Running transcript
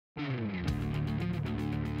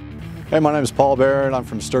Hey, my name is Paul Baran. I'm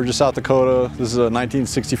from Sturgis, South Dakota. This is a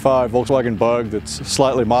 1965 Volkswagen Bug that's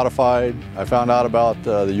slightly modified. I found out about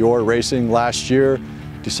the Y.O.R.R racing last year.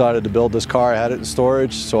 Decided to build this car. I had it in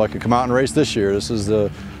storage so I could come out and race this year. This is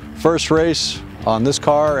the first race on this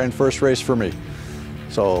car and first race for me.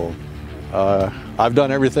 So I've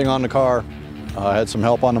done everything on the car. I had some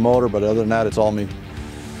help on the motor, but other than that, it's all me.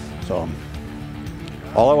 So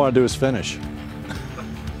all I want to do is finish.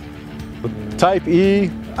 Type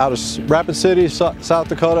E out of Rapid City, South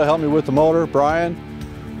Dakota, helped me with the motor. Brian,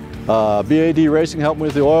 BAD Racing helped me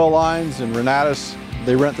with the oil lines, and Renatus,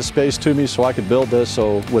 they rent the space to me so I could build this.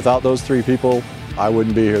 So without those three people, I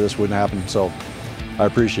wouldn't be here. This wouldn't happen. So I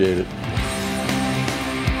appreciate it.